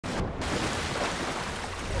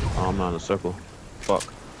Oh, I'm not in a circle. Fuck.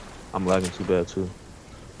 I'm lagging too bad too.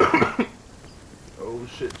 Oh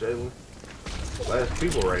shit, Jalen. Last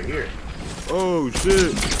people right here. Oh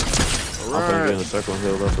shit. I'm finna get in a circle and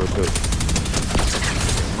heal up real quick.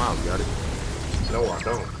 Miles got it. No, I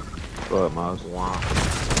don't. Go ahead, Miles. Wow.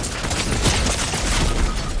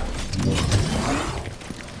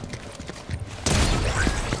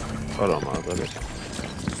 Hold on, Miles. Okay.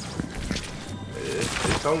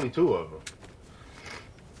 It's only two of them.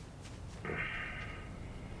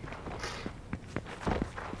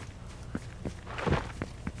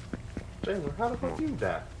 Jalen, how the fuck you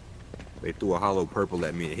die? They threw a hollow purple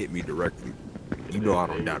at me and hit me directly. You know I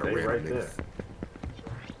don't die to random right niggas.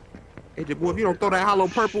 Hey, boy, if you don't throw that hollow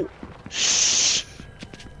purple. Shh.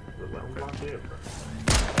 Let them lock in, bro.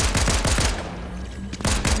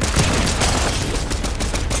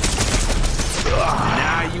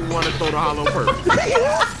 Now you want to throw the hollow purple.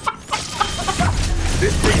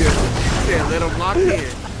 This nigga said let him lock in.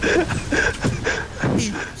 He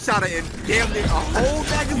shot it in damn near a whole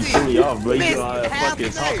magazine. Y'all, bro, you Missed know how half fucking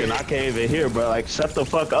the talking. game. I can't even hear, bro. Like, shut the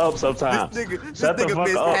fuck up sometimes. This Shut the nigga fuck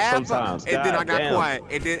missed up half sometimes. and then I got damn. quiet.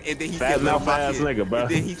 And then he Fat said let him mouth lock ass in. nigga, bro. And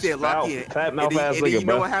then he said lock in. Fat mouth ass and then nigga, you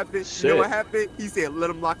bro. know what happened? Shit. You know what happened? He said let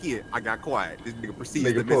him lock in. I got quiet. This nigga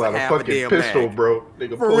proceeded to Nigga pull miss out a half a fucking damn pistol, mag. bro. Nigga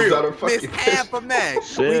For pulls real, out a fucking missed half a mag.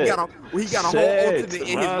 Shit. He got a whole ultimate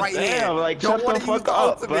in his right hand. Like, Don't shut want the to use fuck the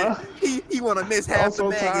up, ultimate. bro. He want to miss I'm half the so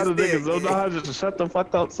mag tired of instead. niggas don't know how to just shut the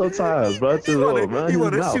fuck up sometimes, bro. Just He run his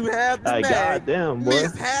want to mouth. shoot half the Like, mag, goddamn, boy.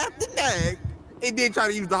 miss half the mag, and then try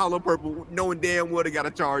to use the hollow purple, knowing damn well they got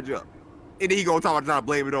to charge up. And then he gonna talk about trying to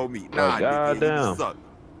blame it on me. Nah, Like, nigga, you goddamn. just suck.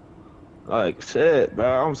 Like, shit,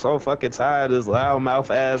 bro. I'm so fucking tired of this loudmouth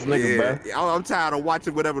ass nigga, Yeah, I'm tired of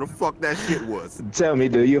watching whatever the fuck that shit was. bro. Tell me,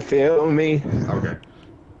 do you feel me? Okay.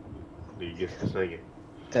 Do you get to singing?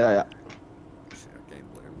 Yeah. Shit, I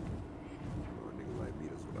can't blame him. A nigga like me,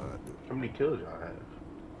 that's what I do. How many kills y'all have?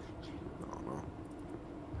 I don't know.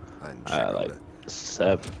 I didn't I check had all like that.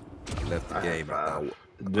 7. I left the I had game 5.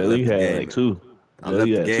 after Jelly had like 2. I left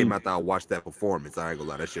Jelly the had game 2. after I watched that performance. I ain't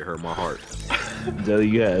gonna lie, that shit hurt my heart. Jelly,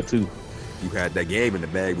 you had 2. You had that game in the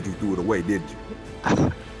bag, but you threw it away, didn't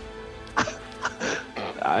you?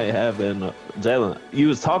 I haven't. Jalen, you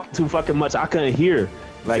was talking too fucking much. I couldn't hear.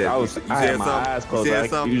 Like, I was, I had my eyes closed.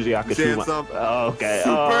 Like, usually I could shoot my. Oh, okay.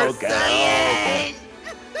 Oh, okay.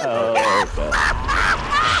 Oh, okay.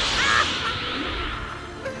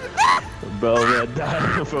 Bro, man,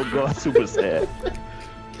 dying from going Super Saiyan.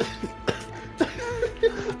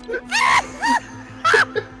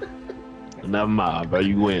 Never mind, bro.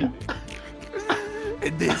 You win.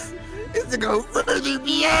 And this is the go for the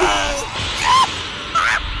BBA.